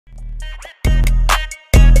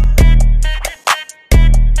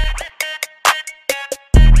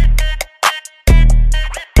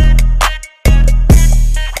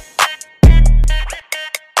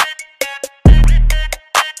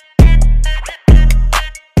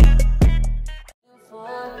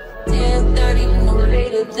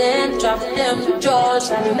you, then drop them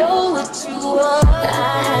drawers. I know what you want. I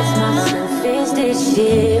ask myself, is this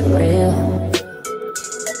shit real?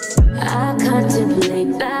 I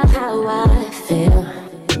contemplate about how I feel,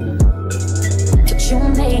 but you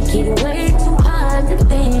make it way too hard to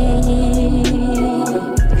think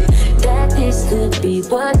that this could be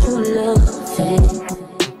what you love it.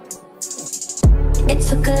 It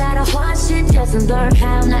took a lot of hard shit just to learn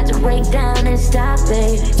how not to break down and stop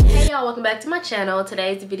it. Hey y'all, welcome back to my channel.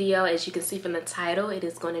 Today's video, as you can see from the title, it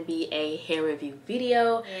is going to be a hair review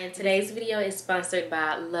video, and today's video is sponsored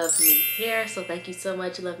by LUVME Hair. So thank you so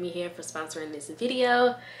much, LUVME Hair, for sponsoring this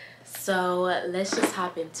video. So let's just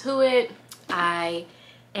hop into it. I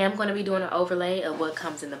am going to be doing an overlay of what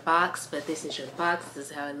comes in the box, but this is your box.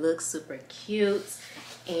 This is how it looks, super cute.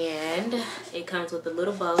 And it comes with a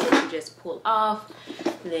little bow that you just pull off,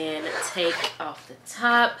 then take off the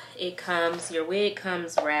top. Your wig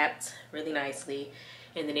comes wrapped really nicely,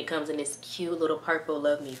 and then it comes in this cute little purple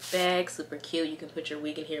LUVME bag, super cute. You can put your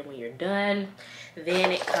wig in here when you're done.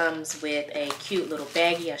 Then it comes with a cute little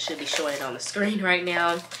baggie. I should be showing it on the screen right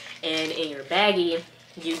now. And in your baggie,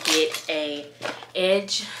 you get a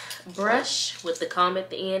edge brush with the comb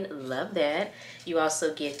at the end. Love that. You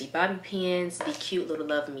also get the bobby pins, the cute little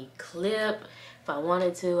LUVME clip. If I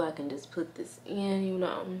wanted to, I can just put this in, you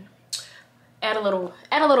know, add a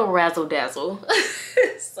little razzle dazzle.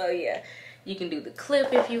 So yeah, you can do the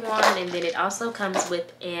clip if you want. And then it also comes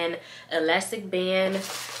with an elastic band,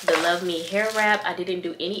 the LUVME hair wrap. I didn't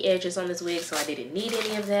do any edges on this wig, so I didn't need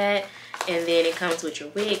any of that. And then it comes with your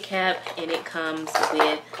wig cap, and it comes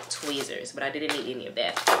with tweezers, but I didn't need any of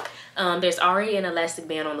that. There's already an elastic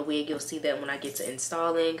band on the wig. You'll see that when I get to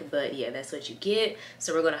installing, but yeah, that's what you get.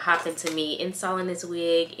 So we're gonna hop into me installing this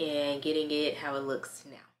wig and getting it how it looks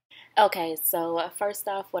now. Okay, so first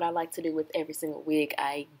off, what I like to do with every single wig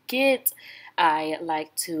I get, I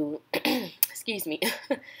like to, excuse me,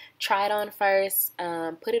 try it on first,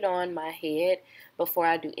 put it on my head before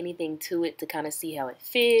I do anything to it to kind of see how it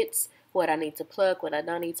fits, what I need to pluck, what I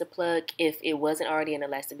don't need to pluck. If it wasn't already an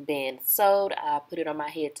elastic band sewed, I put it on my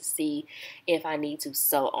head to see if I need to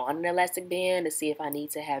sew on an elastic band, to see if I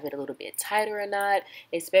need to have it a little bit tighter or not.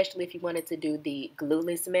 Especially if you wanted to do the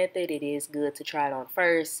glueless method, it is good to try it on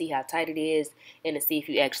first, see how tight it is, and to see if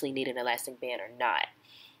you actually need an elastic band or not.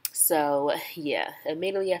 So yeah,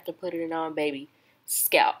 immediately after putting it on, baby,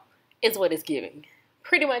 scalp is what it's giving.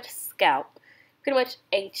 Pretty much scalp, pretty much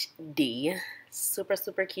HD. Super,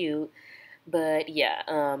 super cute. But yeah,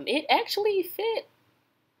 it actually fit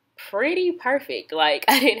pretty perfect. Like,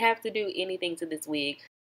 I didn't have to do anything to this wig.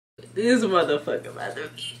 This motherfucker about to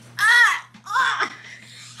be I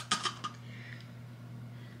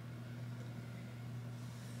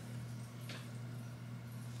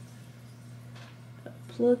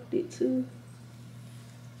plucked it too.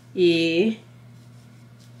 Yeah.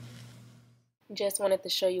 Just wanted to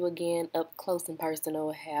show you again up close and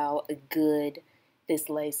personal how good this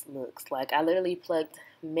lace looks. Like, I literally plucked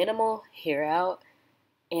minimal hair out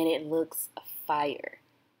and it looks fire.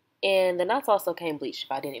 And the knots also came bleached,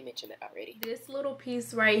 if I didn't mention that already. This little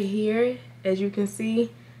piece right here, as you can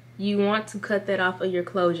see, you want to cut that off of your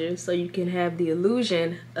closure so you can have the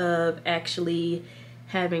illusion of actually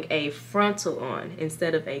having a frontal on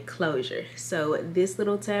instead of a closure. So this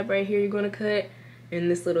little tab right here you're going to cut, and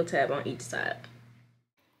this little tab on each side.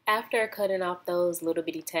 After cutting off those little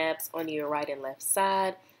bitty tabs on your right and left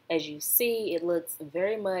side, as you see, it looks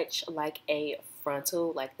very much like a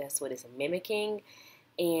frontal, like that's what it's mimicking.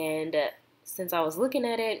 And since I was looking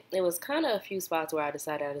at it, it was kind of a few spots where I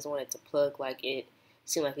decided I just wanted to pluck. Like, it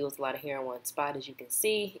seemed like it was a lot of hair in one spot. As you can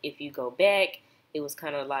see, if you go back, it was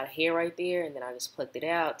kind of a lot of hair right there, and then I just plucked it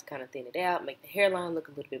out to kind of thin it out, make the hairline look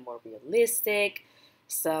a little bit more realistic.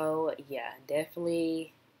 So yeah,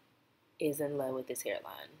 definitely is in love with this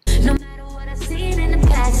hairline. No matter what I've seen in the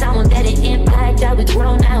past, I won't let it impact how we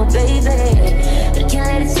grow now, baby. But can't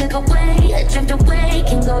let it slip away, drift away,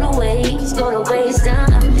 can go to waste,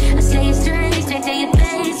 I stay straight to your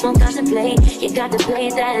face, won't contemplate, you got to play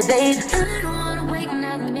that, babe. I don't wanna wait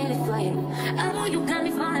another minute for you. I know you got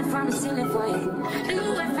me falling from the ceiling for you.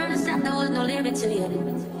 Knew right from the start there was no limit to you,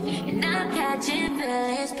 and I'm catching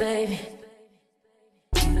feelings, baby.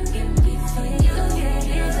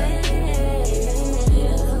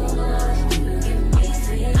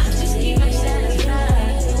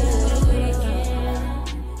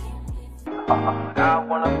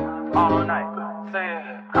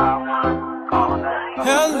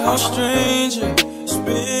 Hello, stranger. It's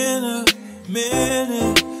been a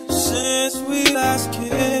minute since we last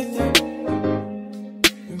kicked it.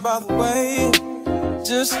 And by the way,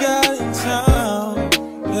 just got in town,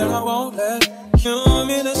 and I won't let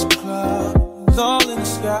Cumulus clouds all in the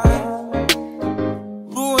sky,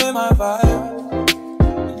 ruin my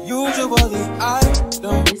vibe. Usually I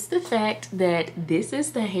don't. It's the fact that this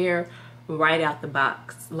is the hair right out the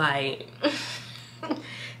box. Like,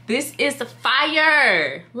 this is the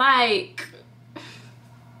fire. Like,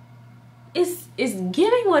 it's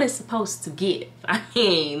giving what it's supposed to give. I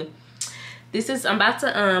mean, this is, I'm about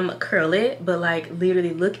to curl it, but like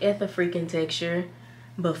literally look at the freaking texture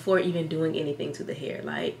before even doing anything to the hair.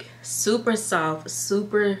 Like, super soft,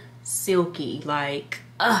 super silky. Like,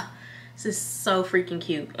 this is so freaking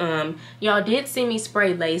cute. Y'all did see me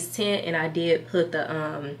spray lace tint, and I did put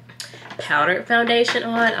the powdered foundation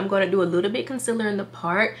on. I'm going to do a little bit concealer in the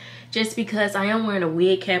part just because I am wearing a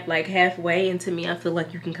wig cap like halfway, and to me I feel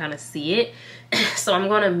like you can kind of see it. So I'm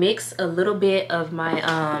going to mix a little bit of my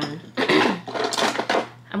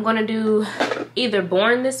I'm going to do either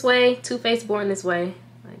Born This Way, Too Faced Born This Way,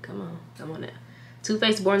 like come on now, Too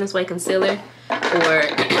Faced Born This Way concealer, or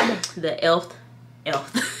the e.l.f.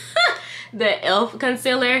 the e.l.f.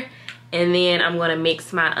 concealer, and then I'm going to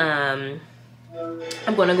mix my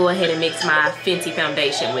I'm going to go ahead and mix my Fenty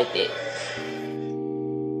foundation with it.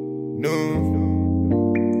 No,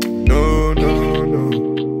 no, no, no,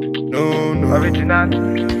 no, no. Original.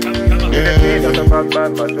 Original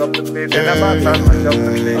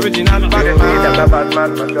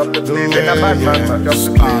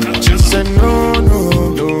just say no, no,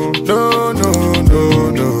 no, no, no, no, no,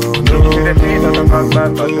 no.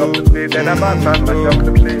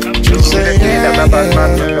 Just say yeah,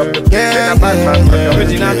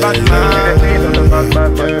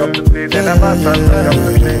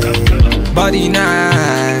 body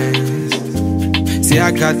nice. See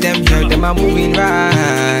I got them here, them are moving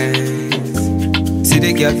right. See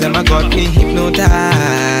the girls, them a got me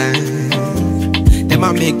hypnotized. Them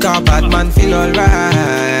a make a bad man feel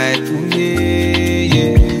alright. Ooh, yeah,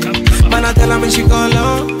 yeah. Man I tell her when she go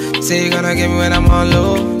low, say you gonna get me when I'm all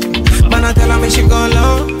low. Man I tell her when she go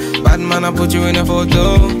low, bad man I put you in a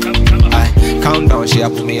photo. Count down, she a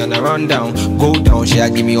put me on a rundown. Go down, she a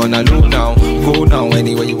give me on a low now. Go now,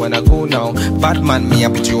 anywhere you wanna go now. Bad man, me a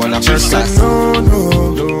put you on a first class. No,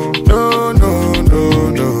 no, no, no, no, no,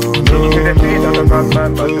 no.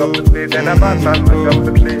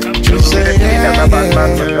 Just say yeah,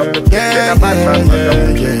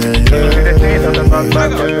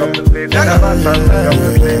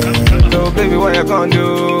 so baby, what you gonna do?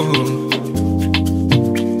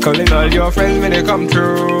 Calling all your friends when they come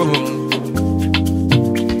through.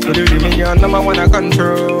 So you give me your number one I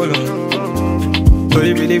control. So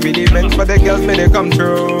you really, really meant for the girls when they come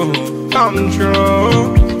through. Come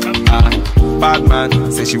through. Bad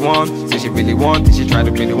man, say she want, say she really want, say she try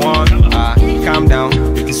to be the one. Calm down,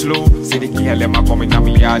 take it slow. Say the girl, let me come in on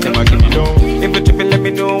me yard, them a give me low. If you tripping, let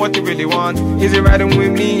me know what you really want. Is it riding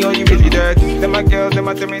with me or you really dirt? Them a girls, them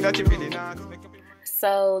a tell me that you really not.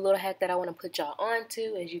 So, little hack that I want to put y'all on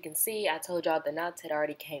to, as you can see, I told y'all the knots had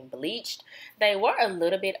already came bleached. They were a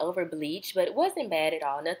little bit over bleached, but it wasn't bad at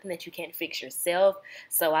all. Nothing that you can't fix yourself.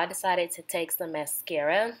 So I decided to take some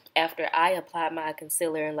mascara after I applied my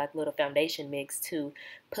concealer and like little foundation mix to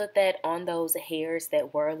put that on those hairs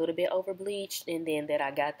that were a little bit over bleached, and then that I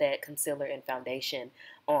got that concealer and foundation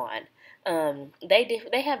on.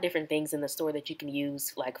 They have different things in the store that you can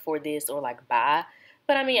use like for this or like buy.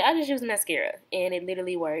 But I mean, I just use mascara and it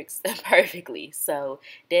literally works perfectly. So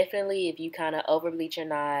definitely if you kind of over bleach your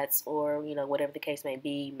knots or, you know, whatever the case may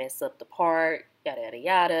be, mess up the part, yada, yada,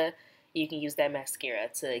 yada, you can use that mascara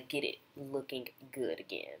to get it looking good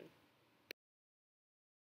again.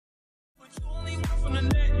 I'm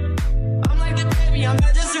like the baby, I'm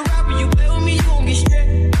not just a rapper. You play with me, you won't get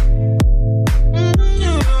straight.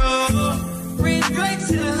 Bring Drake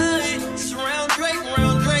to the hood, surround Drake,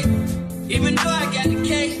 round Drake. Even though I got the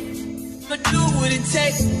cake, I'ma do what it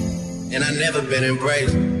takes. And I never been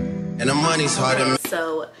embraced, and the money's hard to make.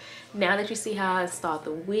 So now that you see how I installed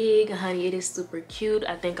the wig, honey, it is super cute.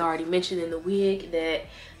 I think I already mentioned in the wig that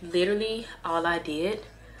literally all I did,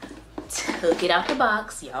 took it out the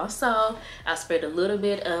box, y'all saw. I sprayed a little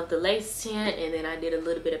bit of the lace tint, and then I did a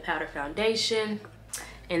little bit of powder foundation,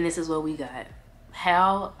 and this is what we got.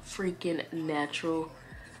 How freaking natural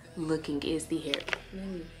looking is the hair?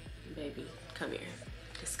 Baby, come here.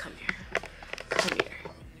 Just come here. Come here.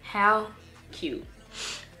 How cute.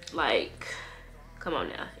 Like, come on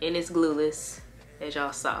now. And it's glueless, as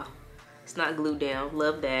y'all saw. It's not glued down.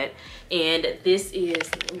 Love that. And this is,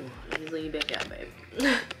 ooh, let me lean back out, baby.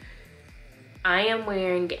 I am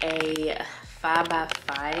wearing a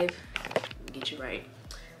 5x5. Get you right.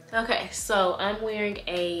 Okay, so I'm wearing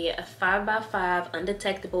a 5x5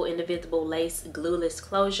 undetectable indivisible lace glueless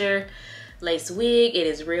closure. lace wig. It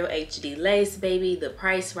is real HD lace, baby. The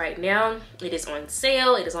price right now, it is on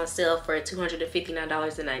sale. It is on sale for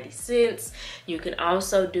 $259.90. You can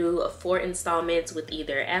also do 4 installments with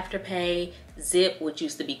either Afterpay, Zip, which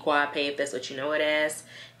used to be Quad Pay if that's what you know it as,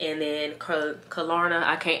 and then Klarna.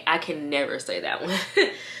 I can never say that one.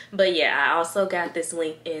 But yeah, I also got this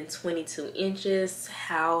length in 22 inches.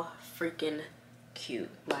 How freaking cute,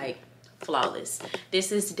 like flawless.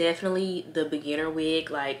 This is definitely the beginner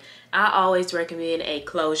wig. Like, I always recommend a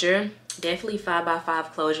closure, definitely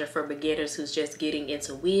 5x5 closure for beginners who's just getting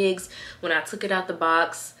into wigs. When I took it out the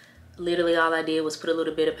box, literally all I did was put a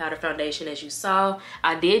little bit of powder foundation, as you saw.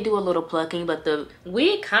 I did do a little plucking, but the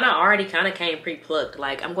wig already came pre-plucked.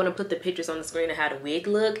 Like, I'm gonna put the pictures on the screen of how the wig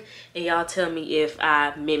look, and y'all tell me if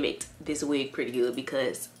I mimicked this wig pretty good,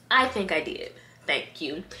 because I think I did. Thank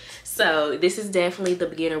you. So this is definitely the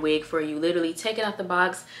beginner wig for you. Literally take it out the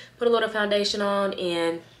box, put a little foundation on,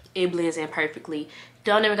 and it blends in perfectly.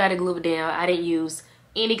 Don't ever gotta glue it down. I didn't use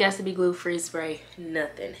any Got to Be Glue free spray,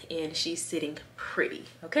 nothing, and she's sitting pretty.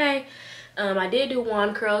 Okay, I did do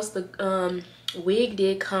wand curls. The wig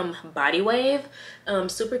did come body wave,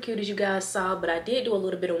 super cute as you guys saw, but I did do a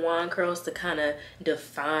little bit of wand curls to kind of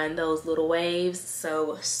define those little waves.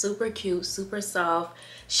 So super cute, super soft.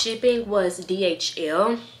 Shipping was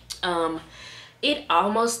DHL. It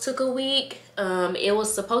almost took a week. It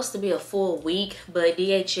was supposed to be a full week, but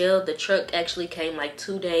DHL, the truck actually came like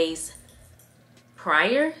 2 days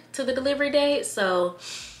prior to the delivery date, so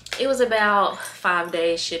it was about 5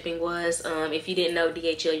 days shipping was. If you didn't know,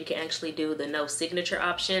 DHL, you can actually do the no signature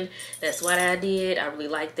option. That's what I did. I really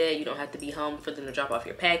like that. You don't have to be home for them to drop off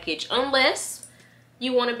your package, unless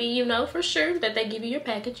you want to be, you know, for sure that they give you your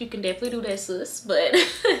package. You can definitely do that, sis. But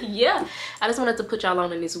yeah, I just wanted to put y'all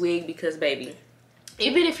on in this wig because, baby,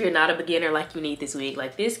 even if you're not a beginner, like, you need this wig.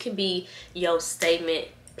 Like, this can be your statement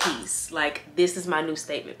piece. Like, this is my new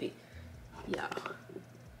statement piece. Y'all,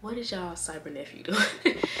 what is y'all cyber nephew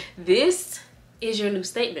doing? This is your new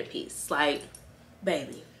statement piece. Like,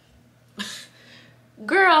 baby,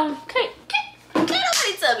 girl, can't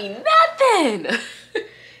nobody tell me nothing.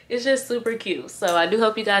 It's just super cute. So I do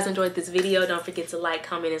hope you guys enjoyed this video. Don't forget to like,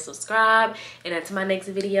 comment, and subscribe. And until my next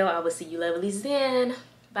video, I will see you lovelies then.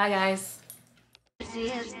 Bye, guys.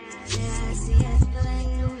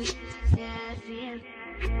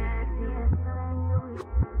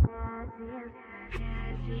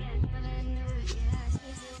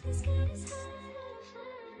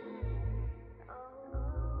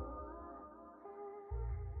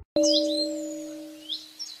 Yeah.